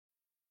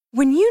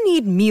When you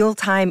need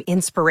mealtime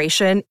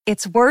inspiration,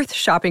 it's worth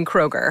shopping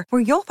Kroger,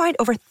 where you'll find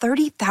over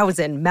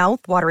 30,000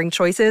 mouth-watering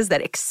choices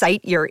that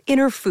excite your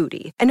inner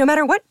foodie. And no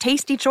matter what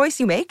tasty choice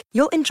you make,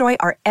 you'll enjoy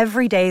our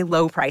everyday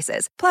low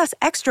prices, plus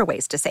extra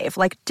ways to save,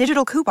 like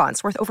digital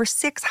coupons worth over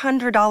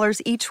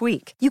 $600 each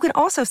week. You can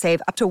also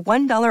save up to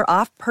 $1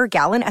 off per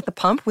gallon at the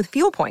pump with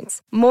fuel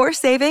points. More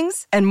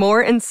savings and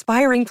more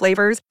inspiring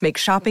flavors make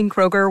shopping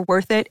Kroger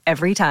worth it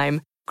every time.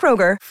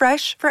 Kroger,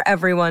 fresh for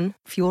everyone.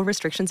 Fuel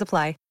restrictions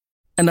apply.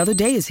 Another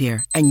day is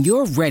here, and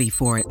you're ready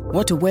for it.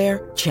 What to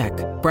wear? Check.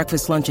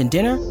 Breakfast, lunch, and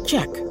dinner?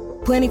 Check.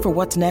 Planning for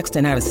what's next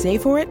and how to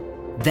save for it?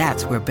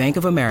 That's where Bank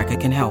of America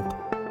can help.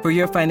 For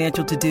your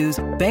financial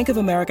to-dos, Bank of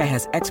America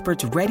has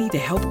experts ready to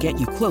help get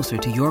you closer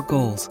to your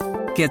goals.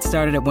 Get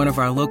started at one of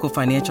our local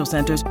financial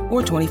centers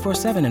or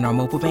 24/7 in our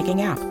mobile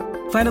banking app.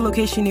 Find a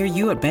location near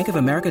you at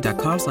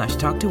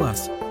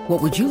bankofamerica.com/talktous.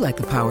 What would you like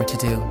the power to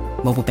do?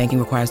 Mobile banking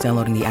requires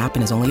downloading the app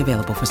and is only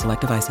available for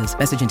select devices.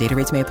 Message and data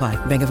rates may apply.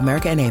 Bank of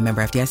America N.A.,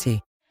 member FDIC.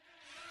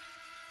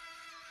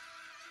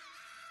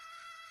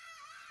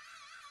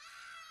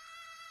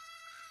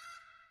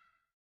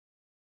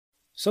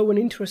 So an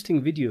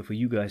interesting video for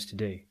you guys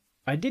today.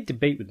 I did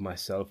debate with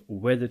myself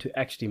whether to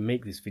actually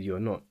make this video or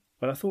not,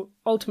 but I thought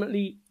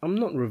ultimately I'm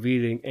not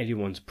revealing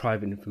anyone's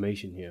private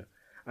information here,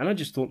 and I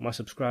just thought my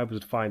subscribers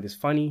would find this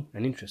funny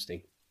and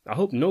interesting. I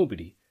hope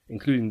nobody,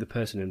 including the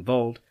person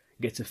involved,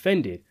 gets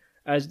offended,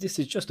 as this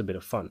is just a bit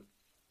of fun.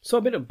 So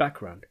a bit of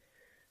background.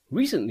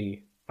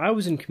 Recently, I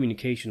was in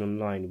communication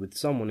online with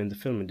someone in the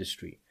film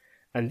industry,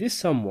 and this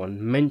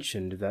someone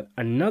mentioned that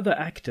another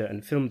actor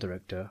and film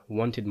director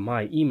wanted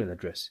my email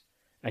address,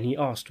 and he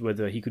asked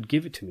whether he could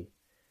give it to me.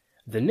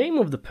 The name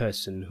of the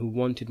person who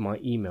wanted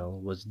my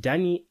email was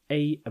Danny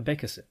A.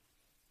 Abekase.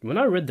 When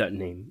I read that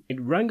name,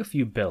 it rang a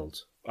few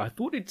bells. I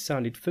thought it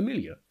sounded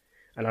familiar,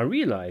 and I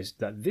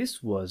realized that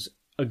this was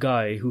a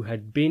guy who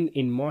had been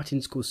in Martin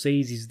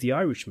Scorsese's The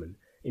Irishman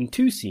in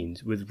 2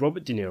 scenes with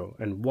Robert De Niro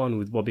and 1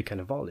 with Bobby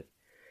Cannavale.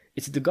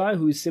 It's the guy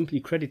who is simply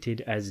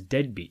credited as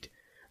Deadbeat,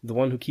 the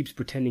one who keeps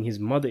pretending his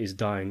mother is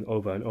dying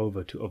over and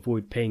over to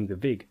avoid paying the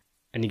vig,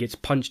 and he gets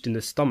punched in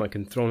the stomach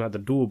and thrown out the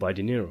door by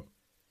De Niro.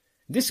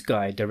 This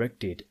guy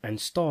directed and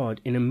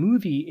starred in a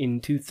movie in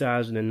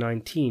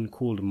 2019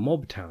 called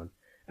Mobtown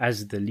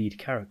as the lead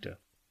character.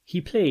 He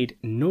played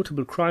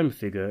notable crime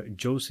figure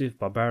Joseph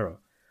Barbara.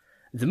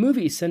 The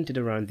movie is centered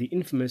around the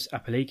infamous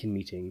Appalachian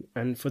meeting,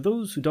 and for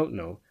those who don't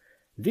know,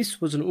 this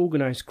was an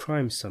organized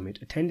crime summit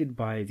attended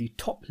by the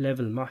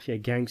top-level mafia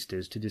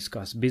gangsters to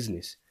discuss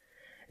business.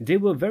 They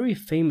were very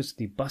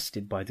famously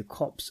busted by the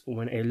cops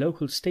when a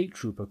local state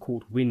trooper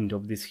caught wind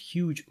of this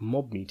huge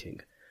mob meeting.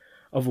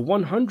 Over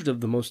 100 of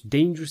the most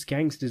dangerous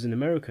gangsters in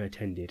America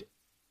attended,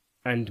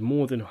 and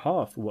more than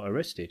half were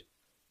arrested.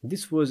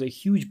 This was a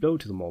huge blow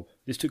to the mob.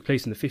 This took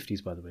place in the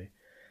 50s, by the way.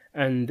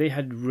 And they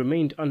had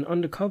remained an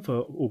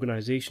undercover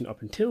organization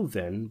up until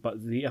then,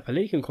 but the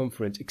Appalachian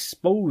Conference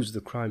exposed the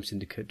crime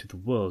syndicate to the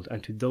world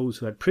and to those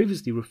who had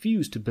previously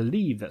refused to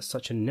believe that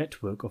such a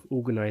network of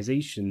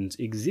organizations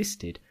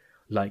existed,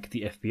 like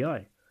the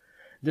FBI.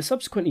 The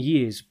subsequent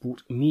years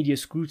brought media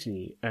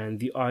scrutiny and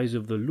the eyes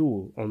of the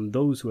law on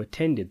those who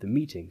attended the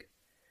meeting.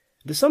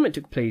 The summit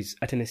took place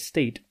at an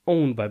estate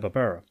owned by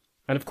Barbara,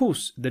 and of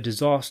course the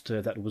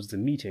disaster that was the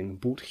meeting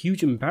brought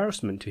huge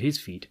embarrassment to his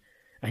feet,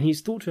 and he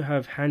is thought to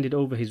have handed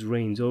over his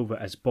reins over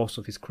as boss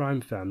of his crime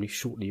family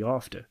shortly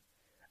after.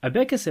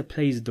 Abekase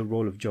plays the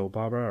role of Joe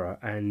Barbara,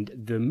 and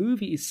the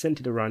movie is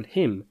centered around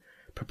him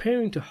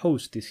preparing to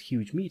host this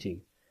huge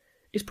meeting.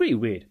 It's pretty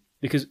weird,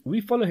 because we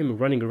follow him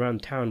running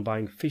around town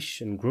buying fish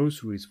and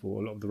groceries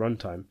for a lot of the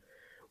runtime,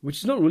 which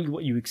is not really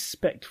what you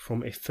expect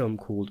from a film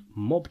called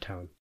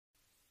Mobtown.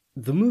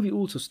 The movie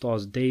also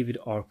stars David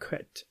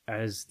Arquette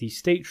as the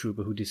state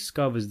trooper who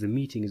discovers the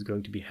meeting is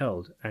going to be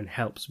held and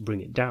helps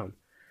bring it down.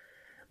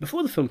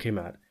 Before the film came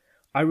out,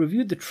 I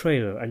reviewed the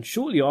trailer, and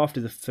shortly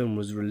after the film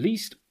was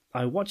released,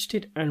 I watched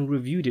it and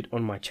reviewed it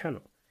on my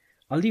channel.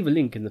 I'll leave a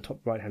link in the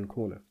top right hand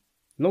corner.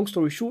 Long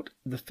story short,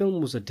 the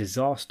film was a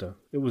disaster.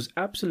 It was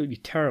absolutely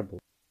terrible,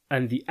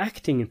 and the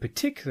acting in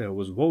particular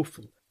was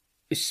woeful,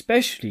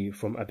 especially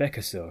from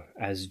Abekase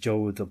as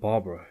Joe the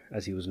Barber,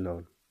 as he was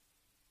known.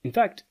 In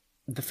fact,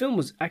 the film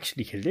was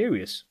actually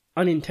hilarious,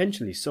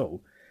 unintentionally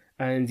so,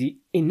 and the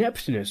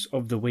ineptness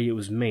of the way it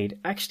was made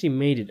actually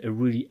made it a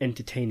really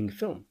entertaining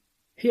film.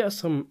 Here are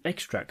some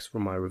extracts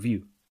from my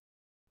review.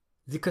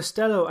 The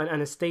Costello and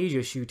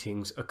Anastasia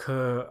shootings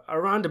occur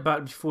around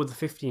about before the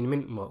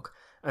 15-minute mark,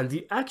 and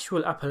the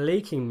actual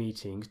Appalachian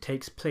meeting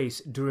takes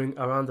place during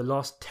around the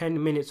last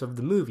 10 minutes of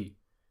the movie.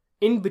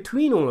 In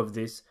between all of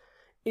this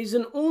is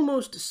an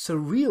almost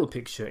surreal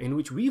picture in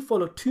which we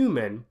follow 2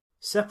 men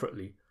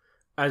separately,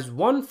 as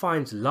one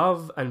finds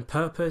love and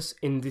purpose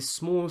in this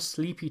small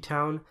sleepy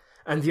town,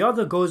 and the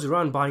other goes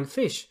around buying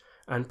fish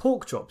and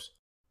pork chops.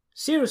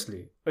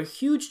 Seriously, a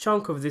huge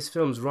chunk of this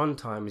film's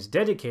runtime is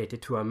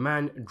dedicated to a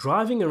man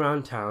driving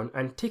around town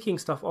and ticking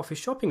stuff off his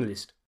shopping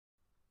list.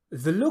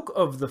 The look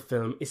of the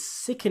film is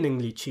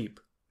sickeningly cheap.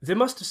 They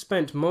must have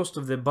spent most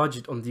of their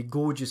budget on the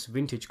gorgeous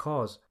vintage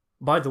cars.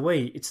 By the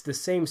way, it's the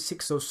same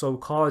 6 or so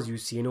cars you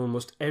see in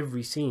almost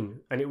every scene,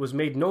 and it was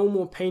made no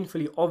more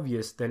painfully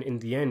obvious than in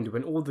the end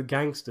when all the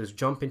gangsters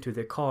jump into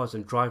their cars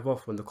and drive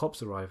off when the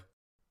cops arrive.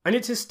 And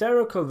it's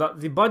hysterical that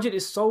the budget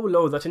is so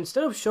low that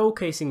instead of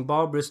showcasing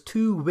Barbara's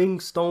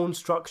 2-wing stone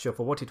structure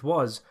for what it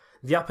was,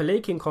 the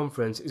Appalachian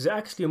Conference is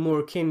actually more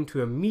akin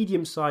to a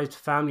medium-sized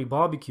family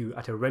barbecue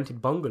at a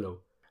rented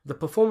bungalow. The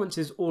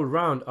performances all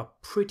round are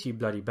pretty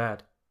bloody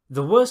bad.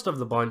 The worst of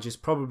the bunch is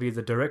probably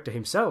the director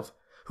himself,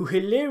 who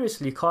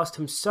hilariously cast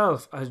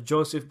himself as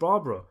Joseph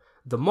Barbara,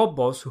 the mob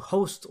boss who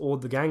hosts all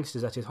the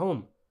gangsters at his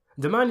home.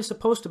 The man is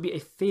supposed to be a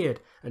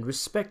feared and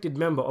respected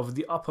member of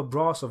the upper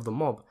brass of the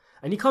mob,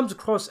 and he comes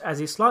across as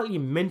a slightly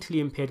mentally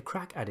impaired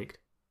crack addict.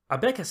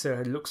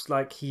 Abekasser looks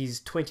like he's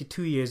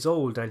 22 years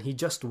old and he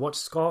just watched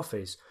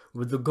Scarface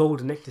with the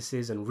gold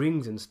necklaces and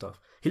rings and stuff.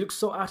 He looks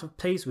so out of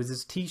place with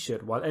his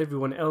t-shirt while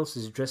everyone else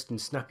is dressed in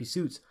snappy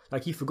suits,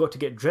 like he forgot to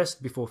get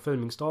dressed before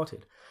filming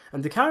started.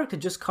 And the character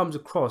just comes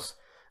across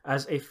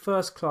as a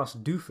first-class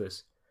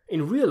doofus.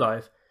 In real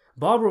life,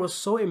 Barbara was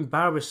so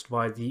embarrassed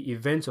by the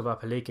events of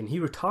Appalachian, he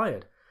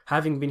retired,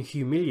 having been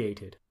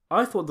humiliated.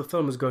 I thought the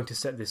film was going to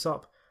set this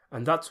up,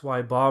 and that's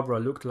why Barbara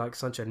looked like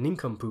such a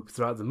nincompoop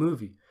throughout the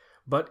movie.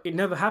 But it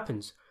never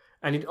happens,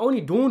 and it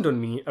only dawned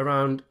on me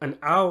around an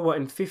hour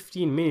and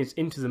 15 minutes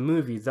into the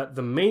movie that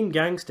the main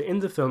gangster in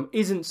the film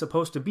isn't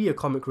supposed to be a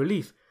comic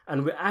relief,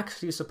 and we're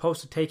actually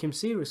supposed to take him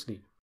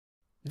seriously.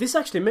 This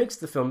actually makes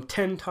the film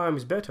 10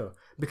 times better,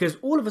 because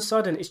all of a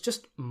sudden it's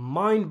just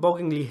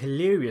mind-bogglingly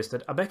hilarious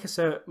that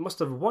Abekasser must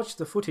have watched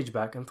the footage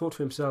back and thought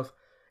to himself,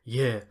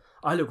 yeah,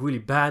 I look really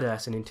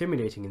badass and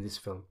intimidating in this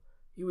film.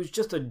 It was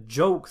just a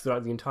joke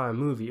throughout the entire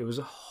movie. It was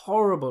a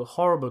horrible,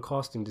 horrible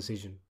casting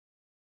decision.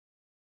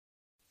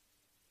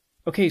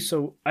 Okay,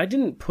 so I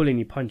didn't pull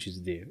any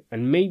punches there,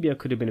 and maybe I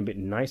could have been a bit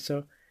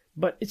nicer,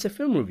 but it's a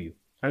film review,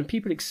 and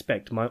people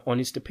expect my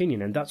honest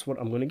opinion, and that's what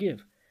I'm going to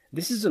give.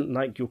 This isn't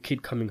like your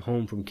kid coming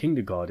home from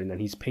kindergarten and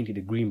he's painted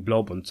a green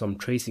blob on some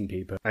tracing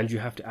paper and you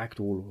have to act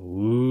all,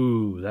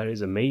 ooh, that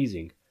is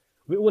amazing.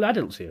 We're all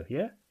adults here,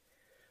 yeah?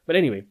 But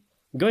anyway,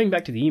 going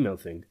back to the email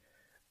thing,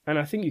 and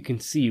I think you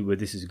can see where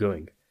this is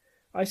going.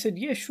 I said,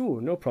 yeah,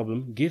 sure, no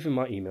problem, give him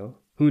my email.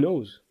 Who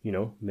knows,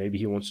 maybe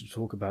he wants to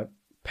talk about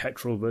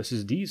petrol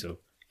versus diesel,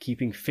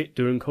 keeping fit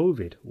during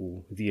COVID,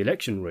 or the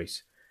election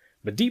race.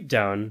 But deep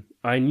down,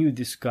 I knew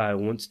this guy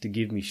wants to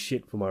give me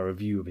shit for my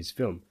review of his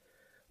film.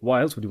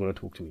 Why else would he want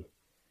to talk to me?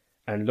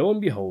 And lo and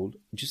behold,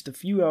 just a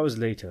few hours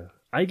later,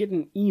 I get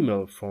an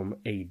email from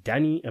a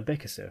Danny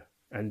Abekasser,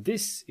 and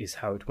this is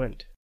how it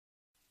went.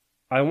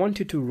 I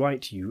wanted to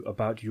write you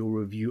about your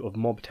review of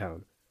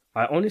Mobtown.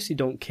 I honestly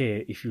don't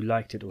care if you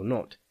liked it or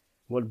not.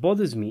 What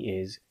bothers me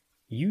is,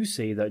 you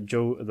say that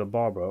Joe the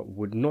Barber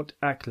would not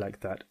act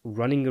like that,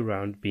 running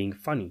around being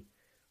funny.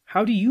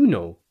 How do you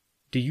know?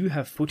 Do you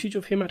have footage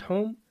of him at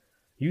home?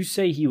 You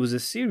say he was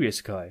a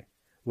serious guy.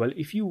 Well,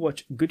 if you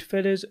watch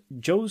Goodfellas,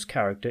 Joe's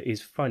character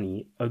is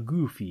funny, a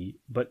goofy,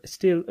 but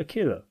still a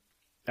killer.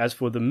 As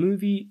for the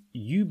movie,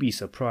 you be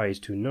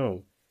surprised to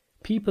know.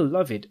 People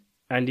love it,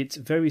 and it's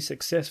very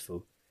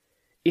successful.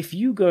 If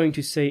you going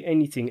to say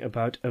anything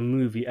about a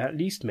movie, at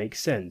least make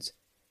sense.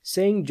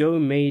 Saying Joe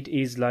made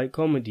is like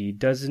comedy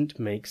doesn't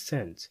make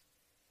sense.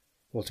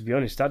 Well, to be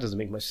honest, that doesn't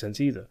make much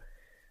sense either.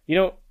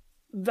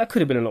 That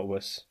could have been a lot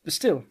worse. But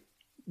still,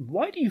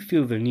 why do you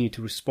feel the need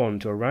to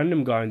respond to a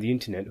random guy on the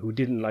internet who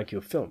didn't like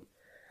your film?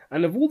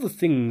 And of all the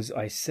things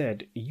I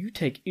said, you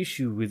take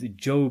issue with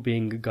Joe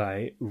being a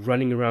guy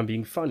running around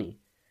being funny.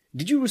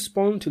 Did you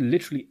respond to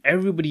literally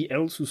everybody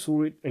else who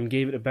saw it and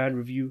gave it a bad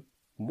review?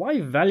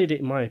 Why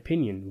validate my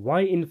opinion?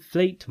 Why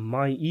inflate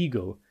my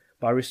ego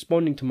by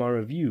responding to my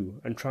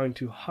review and trying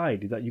to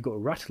hide that you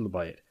got rattled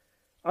by it?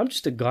 I'm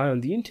just a guy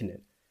on the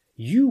internet.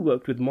 You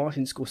worked with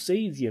Martin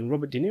Scorsese and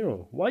Robert De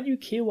Niro. Why do you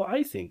care what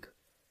I think?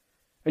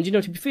 And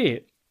to be fair,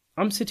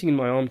 I'm sitting in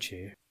my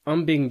armchair.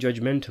 I'm being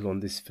judgmental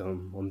on this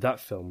film, on that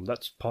film.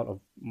 That's part of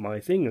my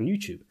thing on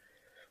YouTube.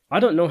 I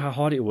don't know how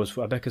hard it was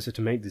for Abekasser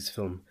to make this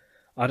film.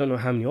 I don't know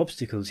how many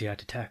obstacles he had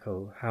to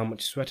tackle, how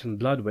much sweat and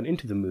blood went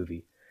into the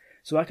movie.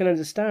 So I can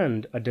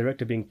understand a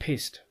director being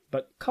pissed,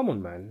 but come on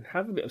man,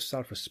 have a bit of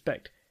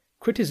self-respect.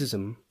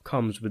 Criticism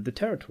comes with the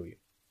territory.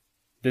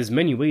 There's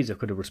many ways I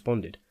could have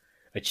responded.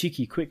 A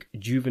cheeky, quick,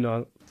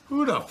 juvenile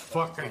 "Who the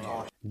fuck are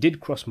you?" did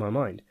cross my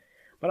mind,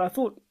 but I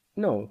thought,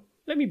 no,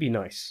 let me be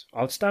nice.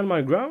 I'll stand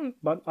my ground,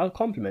 but I'll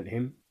compliment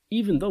him,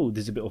 even though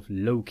there's a bit of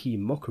low-key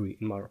mockery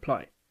in my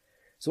reply.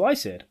 So I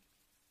said,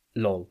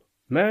 lol,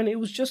 man, it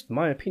was just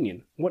my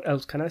opinion. What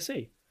else can I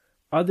say?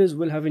 Others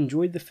will have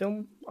enjoyed the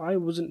film. I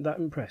wasn't that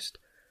impressed.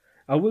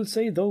 I will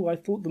say, though, I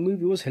thought the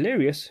movie was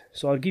hilarious,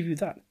 so I'll give you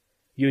that.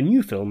 Your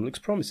new film looks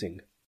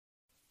promising.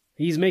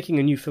 He's making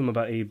a new film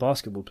about a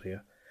basketball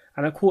player,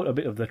 and I caught a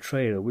bit of the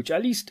trailer, which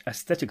at least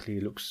aesthetically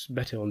looks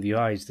better on the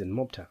eyes than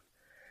Mobtown.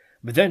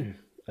 But then,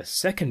 a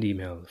second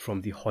email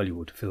from the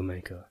Hollywood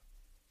filmmaker.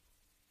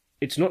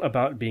 It's not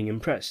about being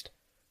impressed.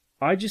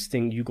 I just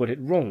think you got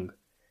it wrong.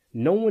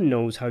 No one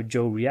knows how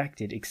Joe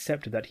reacted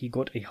except that he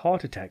got a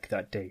heart attack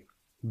that day.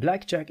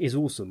 Blackjack is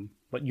awesome,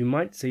 but you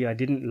might say I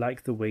didn't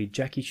like the way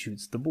Jackie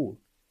shoots the ball.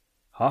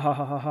 Ha ha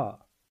ha ha ha.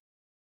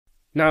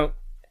 Now,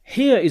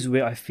 here is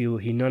where I feel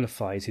he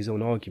nullifies his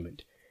own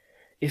argument.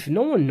 If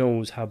no one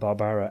knows how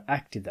Barbara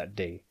acted that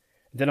day,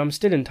 then I'm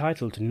still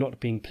entitled to not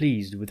being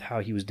pleased with how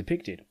he was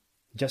depicted,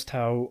 just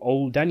how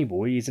old Danny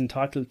Boy is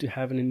entitled to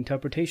have an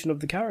interpretation of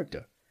the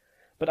character.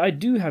 But I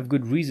do have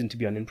good reason to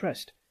be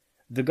unimpressed.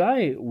 The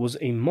guy was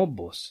a mob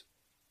boss.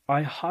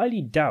 I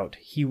highly doubt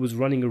he was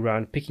running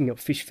around picking up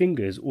fish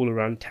fingers all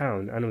around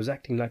town and was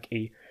acting like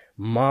a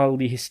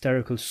mildly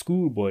hysterical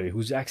schoolboy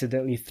who's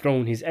accidentally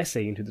thrown his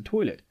essay into the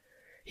toilet.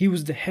 He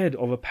was the head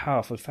of a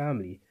powerful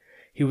family.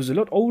 He was a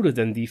lot older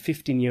than the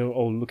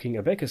 15-year-old looking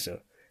Abekasa.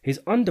 His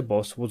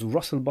underboss was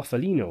Russell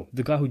Buffalino,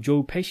 the guy who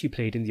Joe Pesci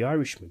played in The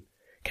Irishman.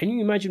 Can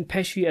you imagine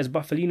Pesci as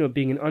Buffalino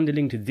being an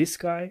underling to this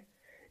guy?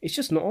 It's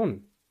just not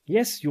on.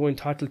 Yes, you're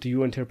entitled to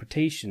your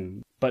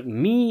interpretation, but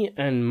me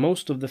and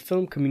most of the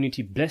film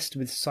community blessed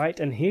with sight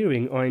and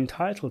hearing are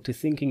entitled to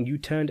thinking you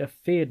turned a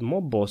feared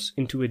mob boss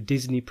into a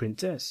Disney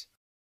princess.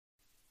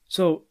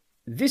 So,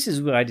 this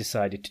is where I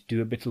decided to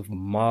do a bit of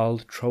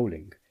mild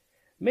trolling.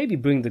 Maybe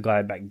bring the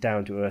guy back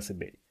down to earth a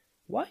bit.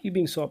 Why are you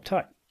being so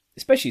uptight?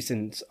 Especially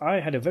since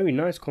I had a very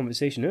nice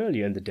conversation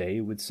earlier in the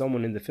day with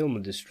someone in the film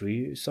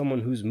industry,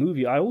 someone whose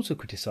movie I also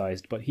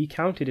criticized, but he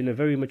counted in a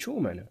very mature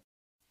manner.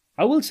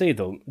 I will say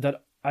though,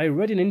 that I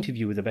read an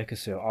interview with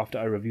Abekasa after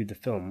I reviewed the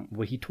film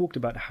where he talked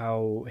about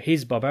how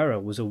his Barbara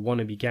was a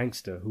wannabe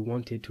gangster who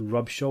wanted to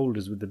rub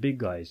shoulders with the big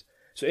guys.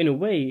 So in a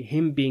way,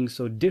 him being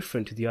so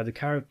different to the other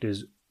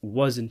characters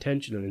was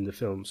intentional in the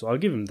film, so I'll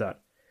give him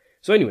that.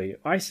 So anyway,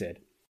 I said,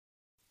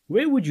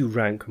 where would you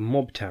rank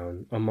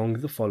Mobtown among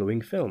the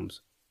following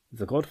films?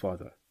 The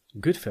Godfather,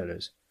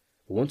 Goodfellas,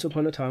 Once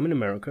Upon a Time in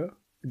America,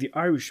 The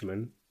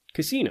Irishman,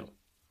 Casino.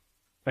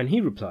 And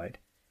he replied,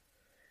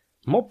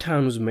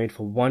 Mobtown was made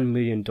for $1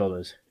 million.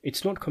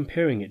 It's not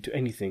comparing it to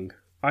anything.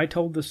 I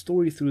told the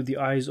story through the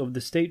eyes of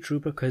the state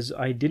trooper because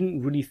I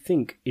didn't really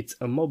think it's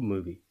a mob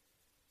movie.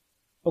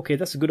 Okay,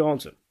 that's a good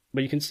answer,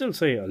 but you can still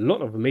say a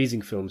lot of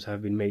amazing films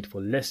have been made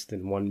for less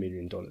than $1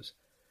 million.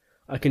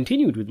 I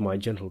continued with my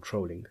gentle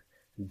trolling,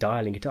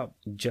 dialing it up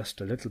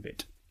just a little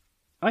bit.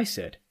 I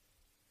said,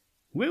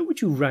 where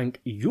would you rank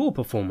your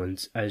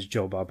performance as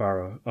Joe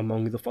Barbara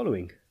among the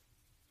following?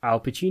 Al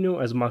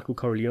Pacino as Michael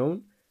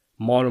Corleone,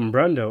 Marlon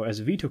Brando as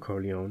Vito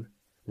Corleone,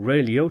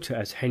 Ray Liotta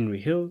as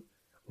Henry Hill,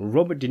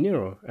 Robert De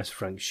Niro as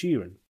Frank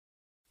Sheeran.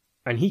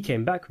 And he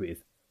came back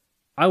with,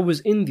 I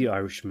was in The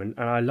Irishman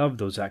and I love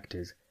those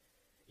actors.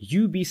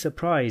 You'd be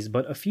surprised,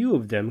 but a few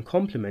of them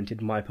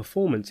complimented my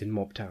performance in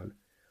Mobtown.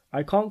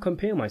 I can't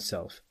compare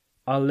myself.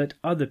 I'll let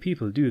other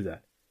people do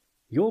that.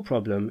 Your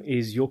problem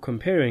is you're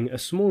comparing a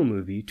small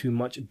movie to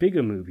much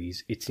bigger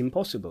movies. It's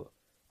impossible.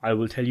 I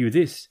will tell you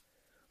this.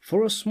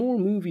 For a small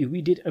movie,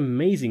 we did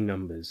amazing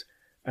numbers,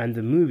 and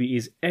the movie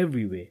is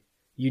everywhere.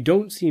 You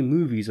don't see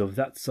movies of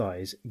that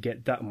size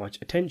get that much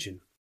attention.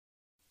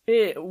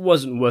 It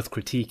wasn't worth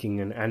critiquing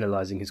and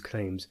analysing his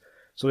claims,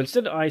 so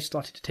instead I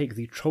started to take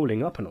the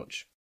trolling up a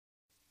notch.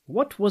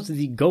 What was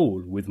the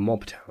goal with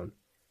Mobtown?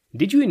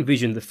 Did you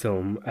envision the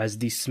film as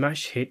the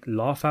smash hit,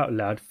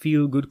 laugh-out-loud,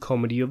 feel-good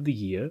comedy of the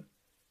year?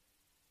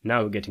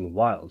 Now we're getting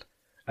wild.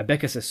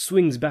 Abekasa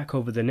swings back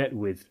over the net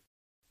with,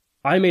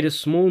 I made a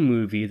small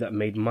movie that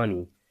made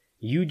money.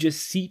 You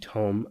just sit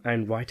home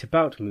and write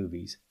about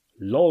movies.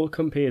 Lol,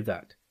 compare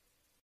that.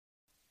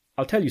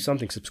 I'll tell you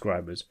something,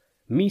 subscribers.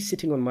 Me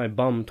sitting on my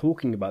bum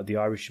talking about The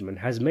Irishman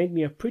has made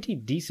me a pretty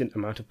decent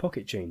amount of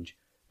pocket change.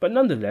 But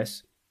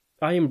nonetheless,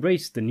 I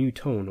embraced the new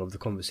tone of the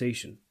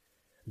conversation.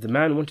 The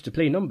man wanted to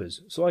play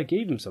numbers, so I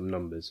gave him some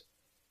numbers.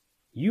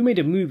 You made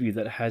a movie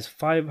that has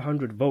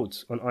 500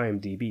 votes on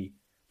IMDb,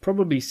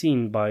 probably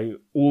seen by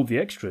all the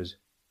extras,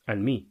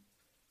 and me.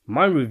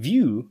 My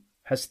review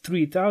has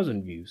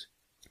 3,000 views.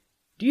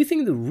 Do you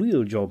think the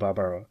real Joe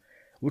Barbara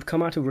would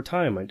come out of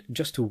retirement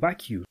just to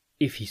whack you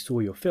if he saw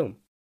your film?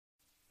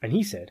 And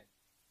he said,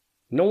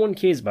 no one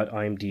cares about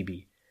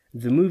IMDb.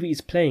 The movie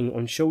is playing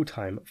on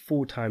Showtime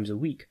 4 times a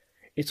week.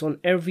 It's on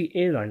every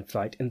airline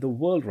flight in the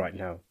world right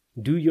now.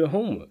 Do your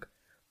homework.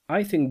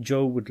 I think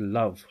Joe would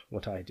love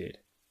what I did.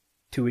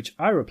 To which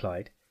I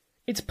replied,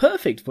 it's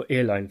perfect for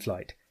airline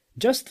flight.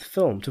 Just the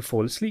film to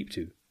fall asleep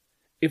to.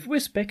 If we're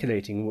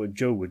speculating what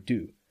Joe would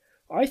do,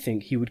 I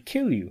think he would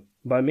kill you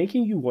by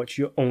making you watch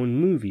your own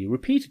movie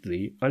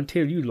repeatedly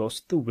until you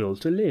lost the will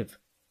to live.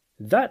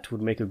 That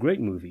would make a great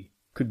movie.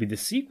 Could be the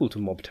sequel to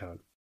Mobtown.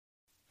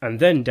 And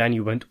then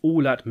Danny went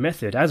all out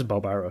method as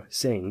Barbara,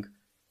 saying,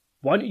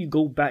 why don't you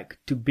go back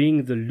to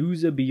being the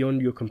loser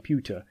beyond your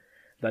computer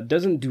that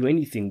doesn't do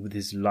anything with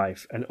his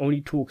life and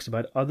only talks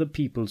about other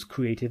people's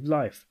creative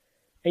life?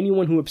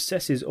 Anyone who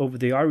obsesses over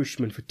The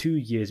Irishman for 2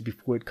 years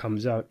before it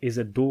comes out is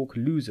a dork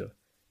loser.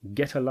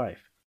 Get a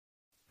life.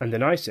 And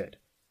then I said,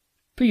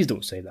 please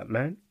don't say that,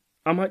 man.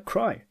 I might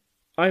cry.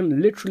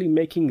 I'm literally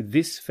making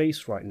this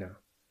face right now.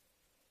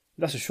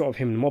 That's a shot of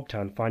him in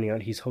Mobtown finding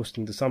out he's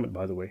hosting the summit,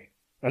 by the way.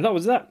 And that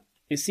was that.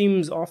 It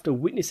seems after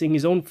witnessing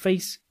his own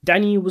face,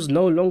 Danny was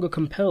no longer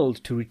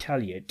compelled to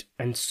retaliate,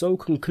 and so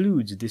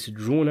concludes this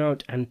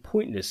drawn-out and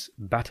pointless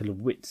battle of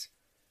wits.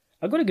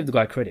 I gotta give the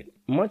guy credit.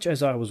 Much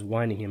as I was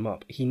winding him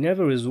up, he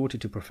never resorted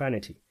to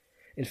profanity.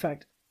 In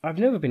fact, I've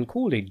never been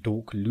called a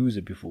dork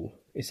loser before.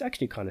 It's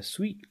actually kinda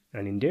sweet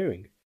and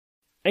endearing.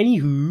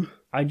 Anywho,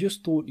 I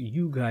just thought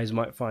you guys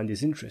might find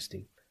this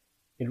interesting.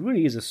 It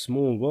really is a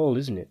small world,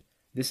 isn't it?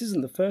 This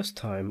isn't the first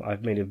time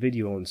I've made a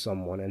video on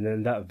someone and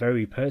then that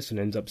very person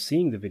ends up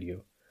seeing the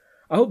video.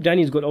 I hope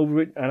Danny's got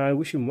over it and I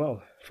wish him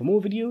well. For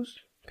more videos,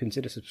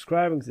 consider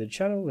subscribing to the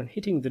channel and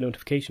hitting the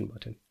notification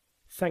button.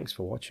 Thanks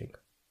for watching.